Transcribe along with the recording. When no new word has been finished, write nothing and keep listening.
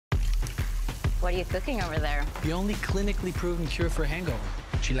What are you cooking over there? The only clinically proven cure for hangover.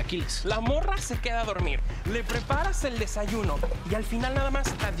 Chilaquiles. La morra se queda a dormir. Le preparas el desayuno. Y al final nada más,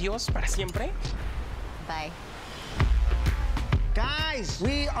 adiós para siempre. Bye. Guys,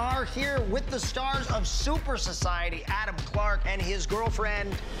 we are here with the stars of Super Society, Adam Clark and his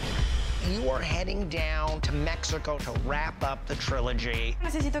girlfriend. You are heading down to Mexico to wrap up the trilogy.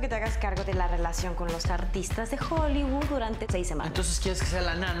 Necesito que te hagas cargo de la relación con los artistas de Hollywood durante 6 semanas. Entonces, ¿quieres que sea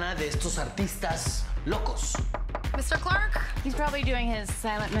la nana de estos artistas locos? Mr. Clark? He's probably doing his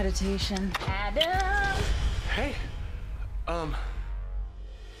silent meditation. Adam! Hey,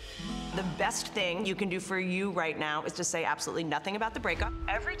 The best thing you can do for you right now is to say absolutely nothing about the breakup.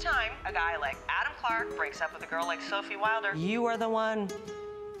 Every time a guy like Adam Clark breaks up with a girl like Sophie Wilder, you are the one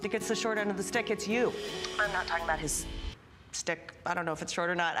that gets the short end of the stick. It's you. I'm not talking about his stick. I don't know if it's short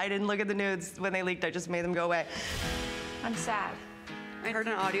or not. I didn't look at the nudes when they leaked. I just made them go away. I'm sad. I heard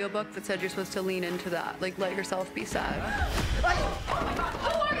an audiobook that said you're supposed to lean into that, like let yourself be sad.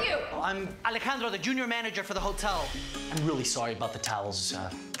 Who are you? I'm Alejandro, the junior manager for the hotel. I'm really sorry about the towels.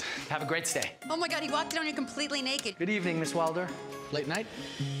 Have a great stay. Oh my God, he walked in on you completely naked. Good evening, Miss Wilder. Late night?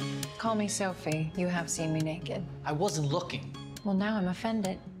 Call me Sophie. You have seen me naked. I wasn't looking. Well, now I'm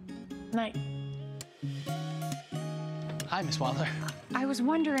offended. Night. Hi, Miss Wilder. I was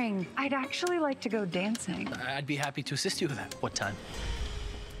wondering, I'd actually like to go dancing I'd be happy to assist you with that. What time?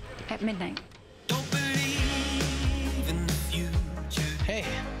 at midnight. Hey.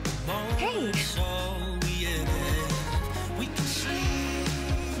 Hey!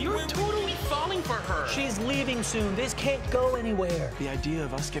 you're totally falling for her. She's leaving soon. This can't go anywhere. The idea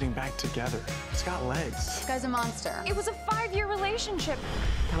of us getting back together, it's got legs. This guy's a monster. It was a 5-year relationship.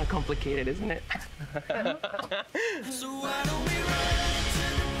 Kind of complicated, isn't it? So why don't we run into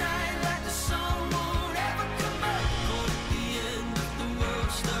the night like the sun won't ever come up? Caught at the end of the world,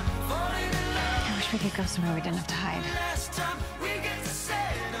 stuck falling in love. I wish we could go somewhere we didn't have to hide. Last time we get to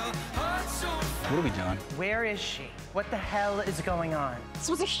set our hearts on fire. What are we doing? Where is she? What the hell is going on? This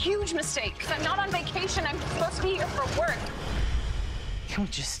was a huge mistake. I'm not on vacation. I'm supposed to be here for work. Can we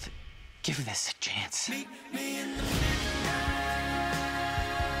just give this a chance? Meet me in the